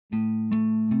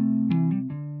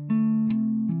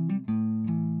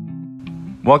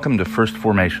Welcome to First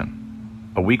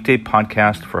Formation, a weekday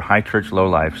podcast for high church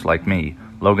lowlifes like me,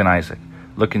 Logan Isaac,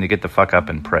 looking to get the fuck up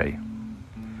and pray.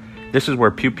 This is where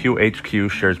Pew Pew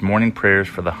HQ shares morning prayers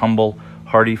for the humble,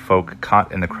 hardy folk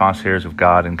caught in the crosshairs of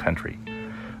God and country.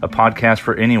 A podcast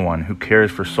for anyone who cares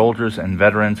for soldiers and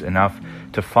veterans enough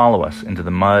to follow us into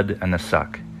the mud and the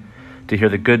suck, to hear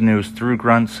the good news through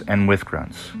grunts and with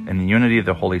grunts, in the unity of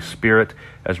the Holy Spirit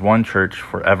as one church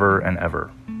forever and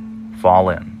ever. Fall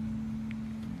in.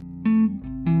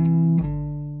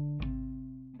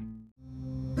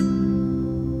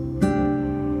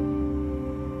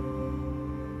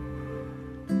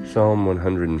 Psalm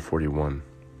 141.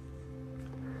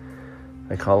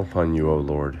 I call upon you, O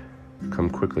Lord. Come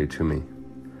quickly to me.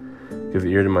 Give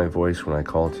ear to my voice when I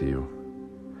call to you.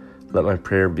 Let my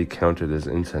prayer be counted as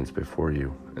incense before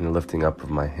you, and the lifting up of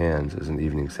my hands as an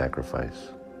evening sacrifice.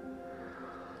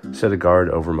 Set a guard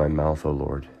over my mouth, O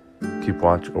Lord. Keep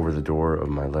watch over the door of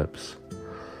my lips.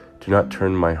 Do not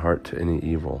turn my heart to any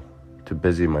evil, to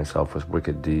busy myself with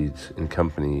wicked deeds in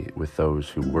company with those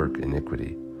who work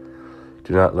iniquity.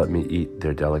 Do not let me eat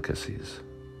their delicacies.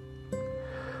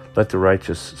 Let the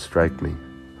righteous strike me.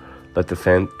 Let the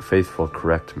faithful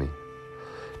correct me.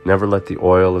 Never let the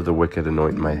oil of the wicked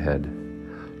anoint my head,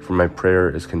 for my prayer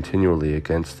is continually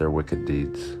against their wicked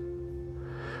deeds.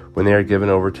 When they are given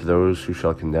over to those who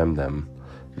shall condemn them,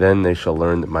 then they shall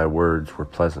learn that my words were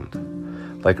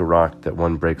pleasant. Like a rock that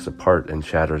one breaks apart and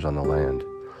shatters on the land,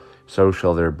 so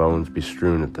shall their bones be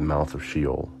strewn at the mouth of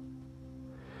Sheol.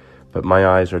 But my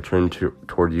eyes are turned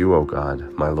toward you, O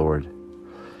God, my Lord.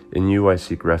 In you I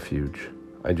seek refuge.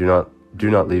 Do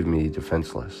not leave me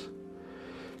defenseless.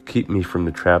 Keep me from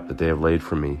the trap that they have laid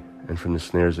for me, and from the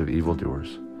snares of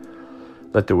evildoers.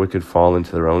 Let the wicked fall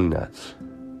into their own nets,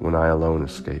 when I alone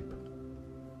escape.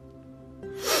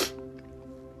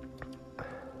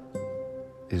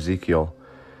 Ezekiel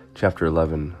chapter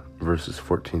 11, verses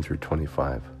 14 through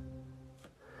 25.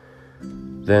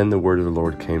 Then the word of the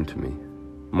Lord came to me.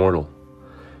 Mortal,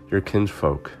 your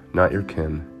kinsfolk, not your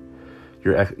kin,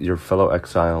 your fellow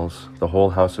exiles, the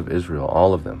whole house of Israel,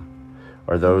 all of them,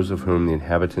 are those of whom the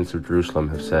inhabitants of Jerusalem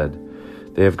have said,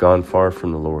 they have gone far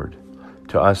from the Lord.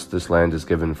 To us this land is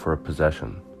given for a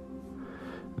possession.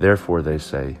 Therefore they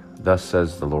say, thus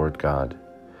says the Lord God,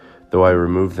 though I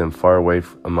removed them far away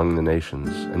among the nations,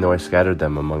 and though I scattered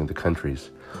them among the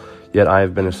countries, yet I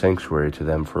have been a sanctuary to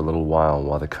them for a little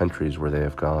while the countries where they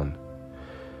have gone.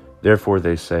 Therefore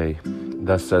they say,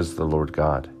 thus says the Lord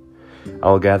God,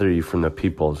 I will gather you from the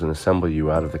peoples and assemble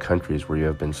you out of the countries where you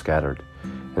have been scattered,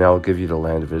 and I will give you the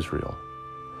land of Israel.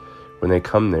 When they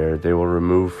come there, they will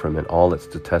remove from it all its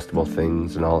detestable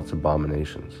things and all its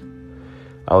abominations.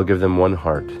 I will give them one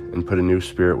heart and put a new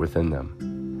spirit within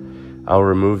them. I will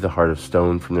remove the heart of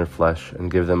stone from their flesh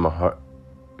and give them a heart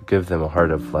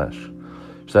of flesh,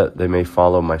 so that they may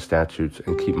follow my statutes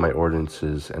and keep my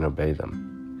ordinances and obey them.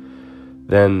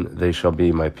 Then they shall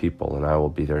be my people, and I will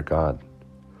be their God.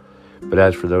 But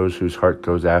as for those whose heart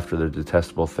goes after their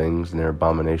detestable things and their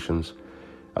abominations,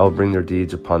 I will bring their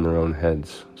deeds upon their own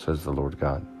heads, says the Lord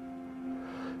God.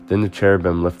 Then the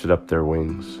cherubim lifted up their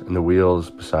wings, and the wheels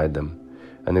beside them,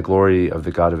 and the glory of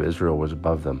the God of Israel was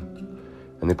above them.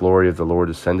 And the glory of the Lord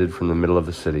ascended from the middle of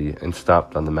the city and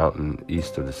stopped on the mountain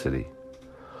east of the city.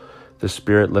 The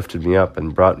Spirit lifted me up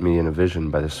and brought me in a vision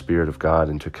by the Spirit of God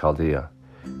into Chaldea,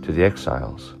 to the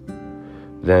exiles.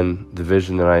 Then the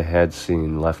vision that I had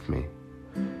seen left me,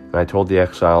 and I told the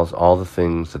exiles all the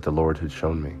things that the Lord had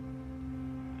shown me.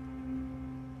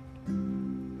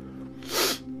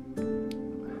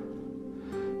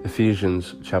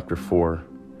 Ephesians chapter 4,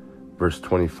 verse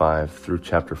 25 through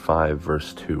chapter 5,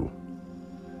 verse 2.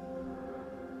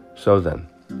 So then,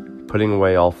 putting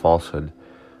away all falsehood,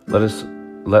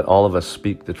 let all of us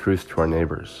speak the truth to our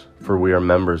neighbors, for we are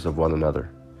members of one another.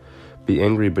 Be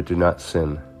angry, but do not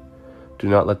sin. Do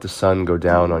not let the sun go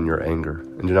down on your anger,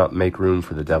 and do not make room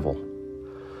for the devil.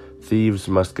 Thieves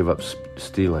must give up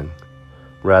stealing.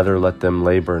 Rather, let them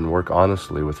labor and work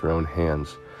honestly with their own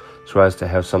hands, so as to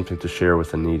have something to share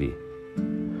with the needy.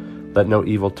 Let no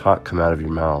evil talk come out of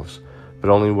your mouths,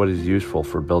 but only what is useful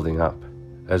for building up,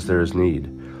 as there is need,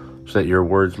 so that your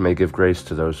words may give grace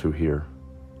to those who hear.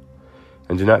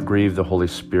 And do not grieve the Holy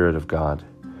Spirit of God,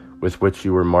 with which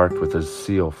you were marked with a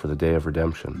seal for the day of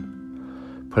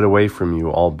redemption. Put away from you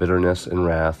all bitterness and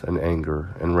wrath and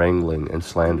anger and wrangling and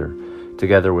slander,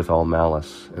 together with all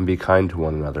malice, and be kind to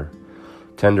one another,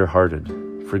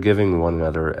 tender-hearted, forgiving one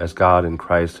another as God in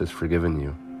Christ has forgiven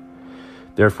you.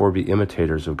 Therefore be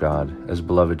imitators of God as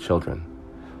beloved children,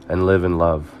 and live in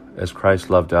love, as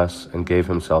Christ loved us and gave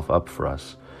himself up for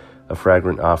us, a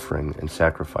fragrant offering and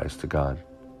sacrifice to God.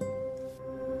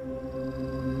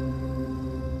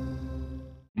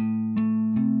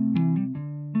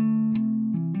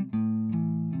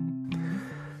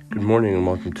 morning and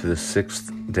welcome to the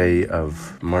 6th day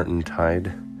of Martintide.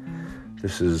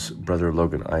 This is Brother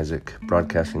Logan Isaac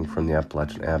broadcasting from the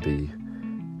Appalachian Abbey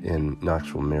in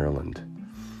Knoxville, Maryland.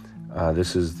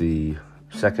 This is the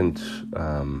second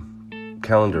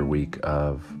calendar week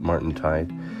of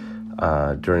Martintide,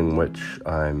 during which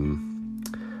I'm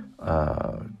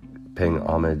paying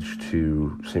homage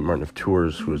to St. Martin of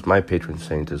Tours, who is my patron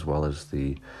saint, as well as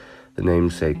the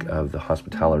namesake of the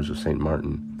Hospitallers of St.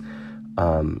 Martin.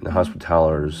 The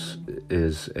Hospitallers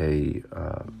is a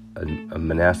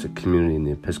monastic community in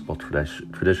the Episcopal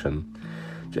tradition,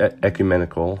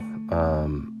 ecumenical,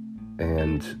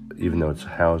 and even though it's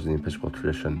housed in the Episcopal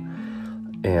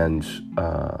tradition. And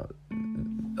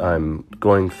I'm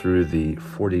going through the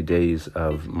 40 days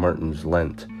of Martin's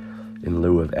Lent in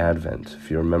lieu of Advent.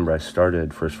 If you remember, I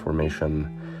started First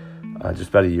Formation just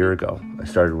about a year ago. I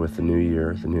started with the new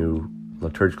year, the new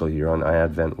liturgical year on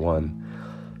Advent 1.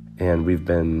 And we've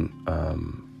been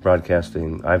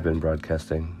broadcasting, I've been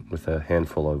broadcasting with a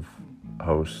handful of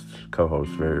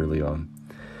co-hosts very early on.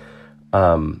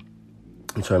 And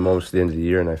so I'm almost at the end of the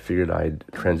year, and I figured I'd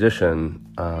transition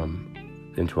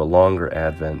into a longer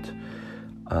Advent.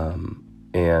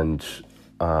 And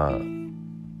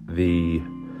the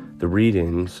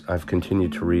readings, I've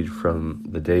continued to read from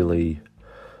the daily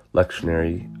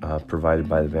lectionary provided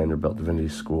by the Vanderbilt Divinity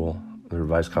School, the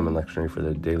Revised Common Lectionary for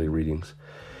the daily readings.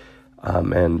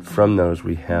 And from those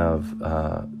we have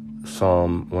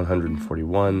Psalm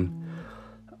 141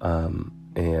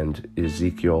 and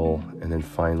Ezekiel, and then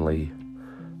finally,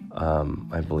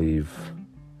 I believe,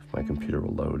 if my computer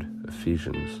will load,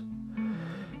 Ephesians.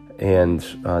 And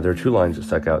there are two lines that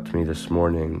stuck out to me this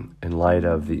morning in light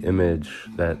of the image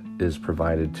that is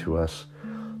provided to us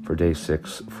for day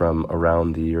 6 from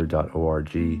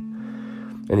aroundtheyear.org.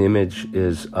 And the image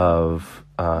is of,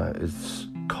 it's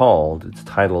titled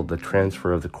The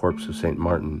Transfer of the Corpse of St.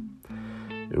 Martin.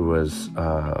 It was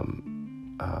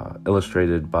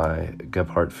illustrated by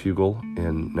Gebhard Fugel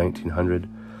in 1900,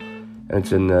 and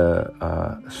it's in the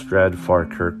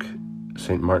Stradfarkirche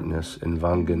St. Martinus in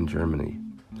Wangen, Germany.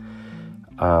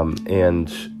 And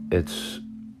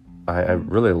I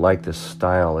really like this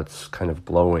style. It's kind of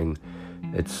glowing.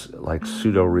 It's like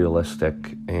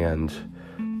pseudo-realistic, and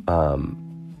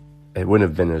it wouldn't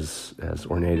have been as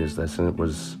ornate as this, and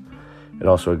it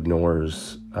also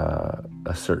ignores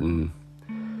a certain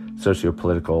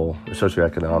socio-political or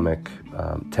socioeconomic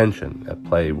tension at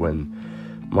play when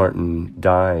Martin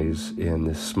dies in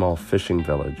this small fishing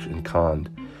village in Caen,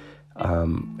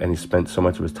 and he spent so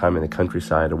much of his time in the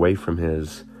countryside away from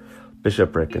his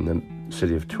bishopric in the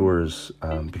city of Tours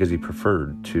because he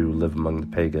preferred to live among the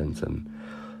pagans and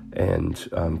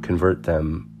convert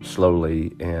them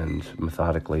slowly and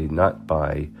methodically, not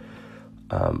by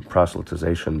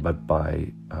proselytization, but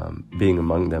by being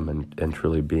among them and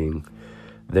truly being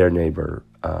their neighbor,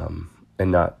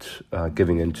 and not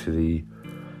giving into the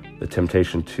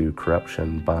temptation to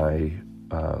corruption by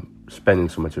spending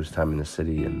so much of his time in the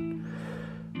city and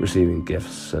receiving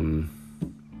gifts and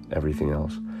everything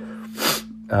else.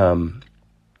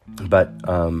 But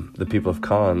the people of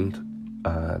Caen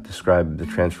described the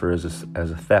transfer as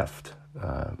a theft.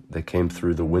 They came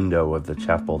through the window of the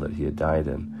chapel that he had died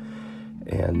in,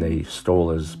 and they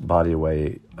stole his body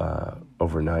away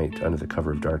overnight under the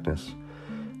cover of darkness.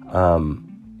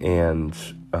 And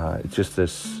it's just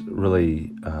this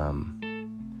really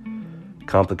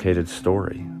complicated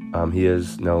story. He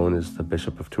is known as the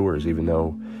Bishop of Tours, even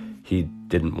though he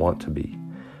didn't want to be.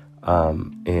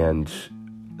 And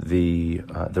the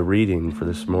reading for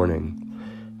this morning,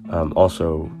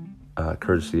 also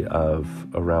courtesy of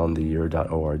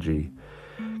aroundtheyear.org,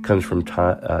 comes from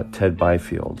Ted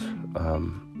Byfield.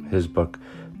 His book,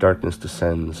 Darkness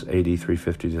Descends, AD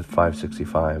 350 to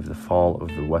 565, The Fall of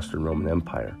the Western Roman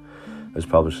Empire, was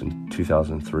published in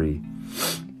 2003.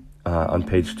 On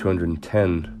page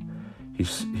 210,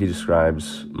 he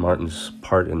describes Martin's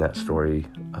part in that story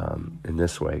in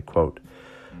this way, quote,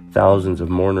 "Thousands of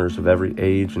mourners of every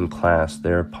age and class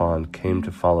thereupon came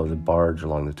to follow the barge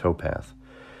along the towpath,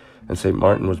 and St.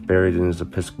 Martin was buried in his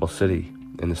episcopal city,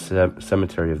 in the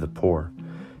cemetery of the poor,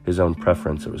 his own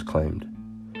preference, it was claimed.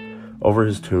 Over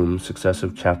his tomb,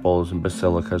 successive chapels and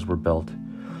basilicas were built.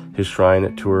 His shrine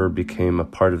at Tours became a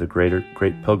part of the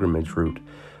great pilgrimage route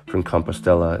from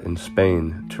Compostela in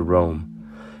Spain to Rome,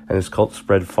 and his cult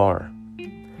spread far.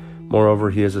 Moreover,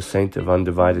 he is a saint of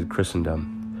undivided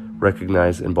Christendom,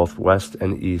 recognized in both West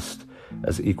and East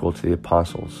as equal to the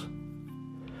apostles.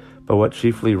 But what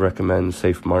chiefly recommends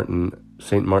St.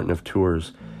 Martin of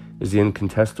Tours is the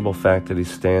incontestable fact that he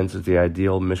stands as the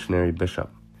ideal missionary bishop,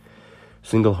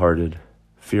 single-hearted,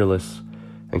 fearless,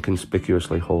 and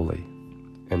conspicuously holy.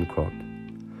 end quote.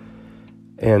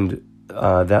 And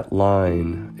that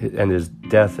line and his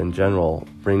death in general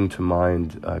bring to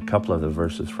mind a couple of the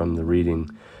verses from the reading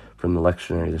from the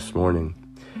lectionary this morning.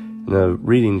 The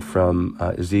reading from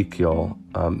Ezekiel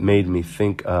made me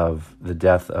think of the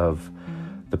death of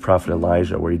the prophet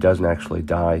Elijah, where he doesn't actually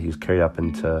die. He's carried up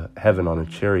into heaven on a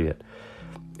chariot.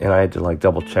 And I had to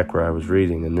double check where I was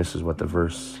reading, and this is what the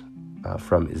verse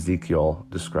from Ezekiel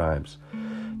describes.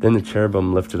 Then the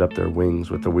cherubim lifted up their wings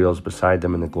with the wheels beside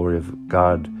them, and the glory of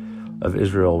God of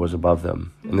Israel was above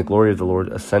them. And the glory of the Lord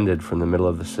ascended from the middle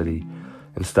of the city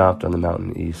and stopped on the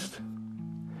mountain east.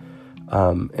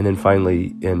 And then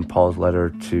finally, in Paul's letter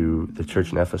to the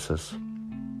church in Ephesus,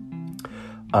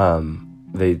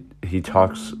 he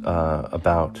talks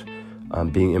about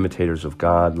being imitators of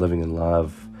God, living in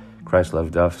love. Christ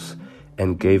loved us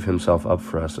and gave himself up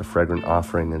for us, a fragrant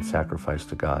offering and sacrifice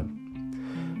to God.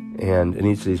 And in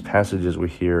each of these passages, we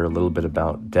hear a little bit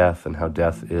about death and how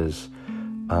death is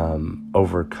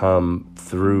overcome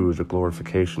through the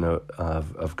glorification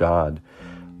of God.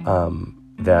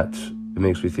 That it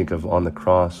makes me think of on the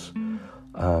cross,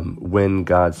 when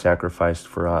God sacrificed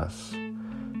for us.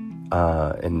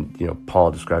 And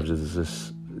Paul describes it as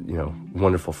this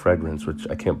wonderful fragrance, which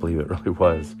I can't believe it really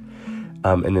was.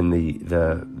 And then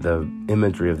the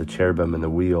imagery of the cherubim and the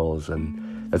wheels,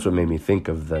 and that's what made me think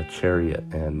of the chariot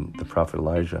and the prophet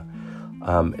Elijah.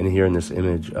 And here in this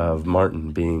image of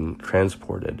Martin being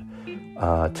transported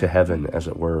to heaven, as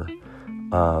it were,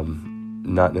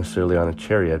 not necessarily on a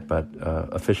chariot, but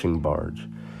a fishing barge.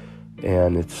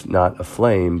 And it's not a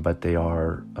flame, but they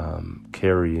are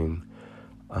carrying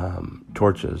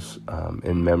torches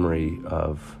in memory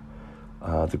of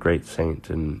the great saint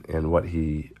and what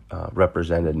he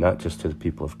represented, not just to the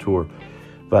people of Tours,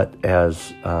 but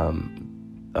as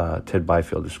Ted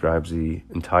Byfield describes, the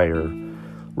entire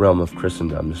realm of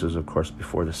Christendom. This is, of course,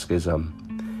 before the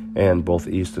schism, and both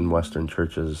East and Western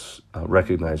churches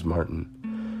recognize Martin.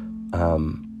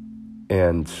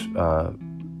 And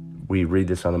we read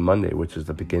this on a Monday, which is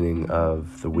the beginning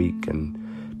of the week, and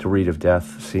to read of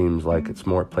death seems like it's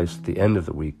more placed at the end of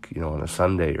the week, on a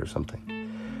Sunday or something.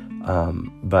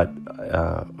 But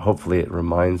hopefully it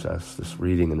reminds us, this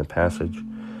reading in the passage,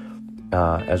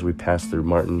 as we pass through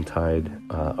Martintide,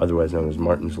 otherwise known as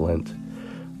Martin's Lent,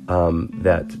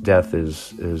 that death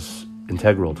is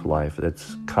integral to life.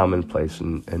 That's commonplace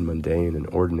and mundane and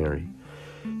ordinary.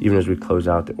 Even as we close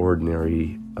out the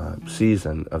ordinary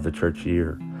season of the church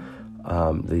year,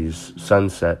 these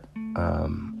sunset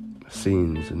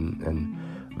scenes and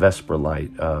vesper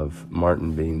light of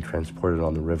Martin being transported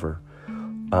on the river,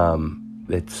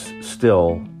 it's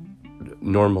still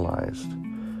normalized,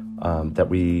 that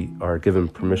we are given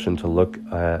permission to look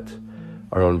at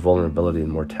our own vulnerability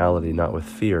and mortality, not with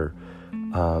fear,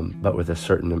 but with a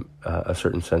certain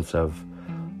sense of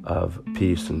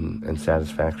peace and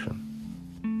satisfaction.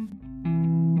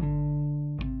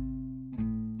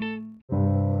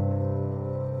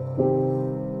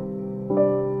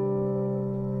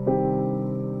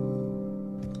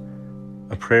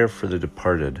 A prayer for the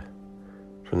departed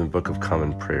from the Book of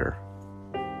Common Prayer.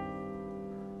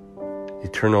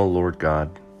 Eternal Lord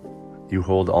God, you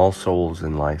hold all souls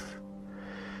in life.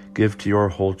 Give to your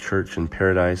whole church in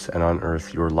paradise and on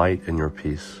earth your light and your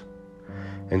peace,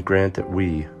 and grant that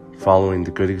we, following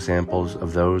the good examples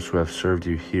of those who have served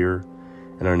you here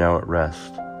and are now at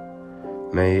rest,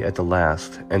 may at the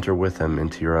last enter with them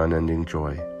into your unending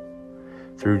joy.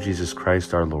 Through Jesus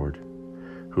Christ our Lord,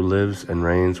 who lives and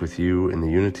reigns with you in the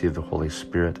unity of the Holy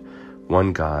Spirit,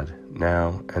 one God,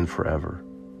 now and forever.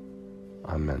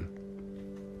 Amen.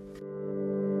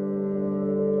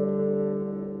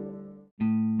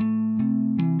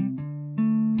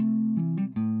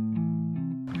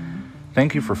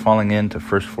 Thank you for falling in to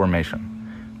First Formation,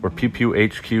 where Pew Pew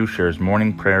HQ shares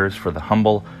morning prayers for the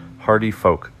humble, hardy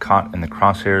folk caught in the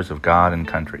crosshairs of God and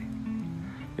country.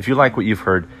 If you like what you've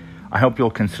heard, I hope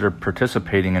you'll consider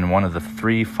participating in one of the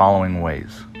 3 following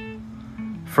ways.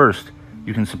 First,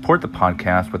 you can support the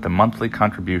podcast with a monthly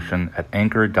contribution at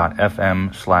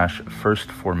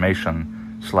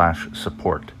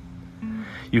anchor.fm/firstformation/support.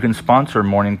 You can sponsor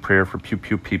morning prayer for Pew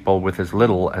Pew people with as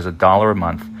little as $1 a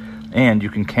month, and you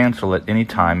can cancel at any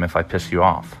time if I piss you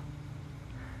off.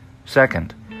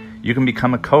 Second, you can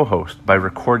become a co-host by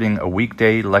recording a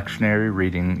weekday lectionary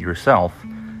reading yourself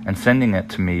and sending it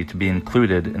to me to be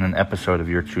included in an episode of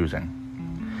your choosing.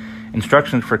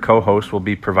 Instructions for co-hosts will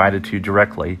be provided to you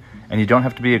directly, and you don't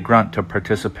have to be a grunt to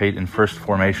participate in First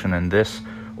Formation in this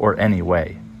or any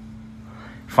way.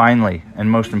 Finally, and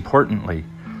most importantly,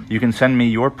 you can send me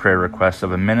your prayer requests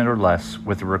of a minute or less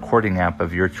with a recording app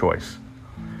of your choice.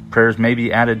 Prayers may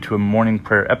be added to a morning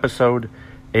prayer episode,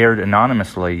 aired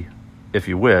anonymously if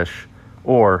you wish,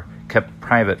 or kept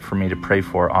private for me to pray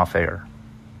for off air.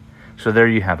 So there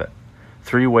you have it.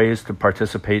 3 ways to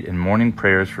participate in morning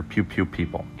prayers for Pew Pew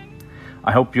people.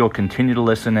 I hope you'll continue to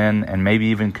listen in and maybe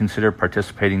even consider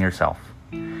participating yourself.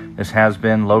 This has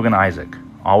been Logan Isaac,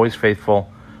 always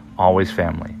faithful, always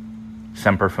family.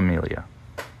 Semper Familia.